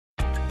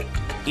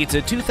It's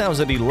a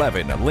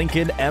 2011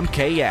 Lincoln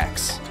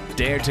MKX.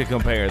 Dare to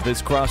compare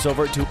this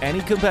crossover to any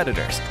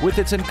competitors with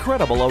its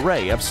incredible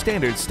array of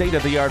standard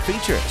state-of-the-art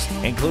features,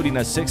 including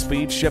a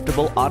 6-speed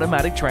shiftable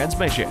automatic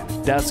transmission,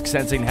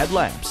 dusk-sensing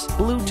headlamps,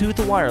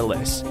 Bluetooth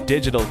wireless,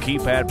 digital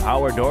keypad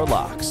power door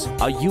locks,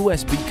 a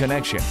USB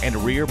connection, and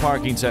rear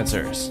parking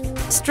sensors.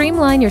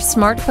 Streamline your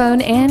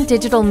smartphone and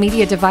digital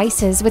media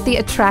devices with the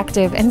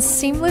attractive and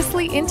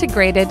seamlessly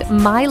integrated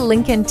My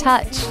Lincoln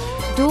Touch.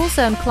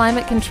 Dual-zone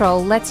climate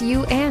control lets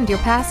you and your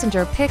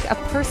passenger pick a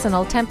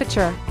personal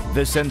temperature.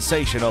 The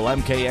sensational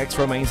MKX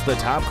remains the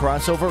top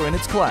crossover in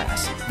its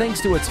class, thanks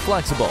to its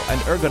flexible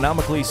and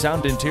ergonomically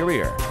sound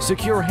interior,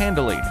 secure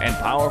handling, and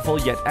powerful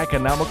yet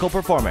economical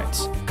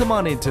performance. Come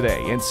on in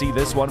today and see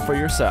this one for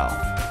yourself.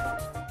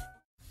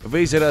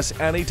 Visit us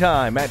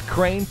anytime at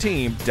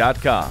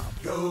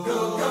crainteam.com.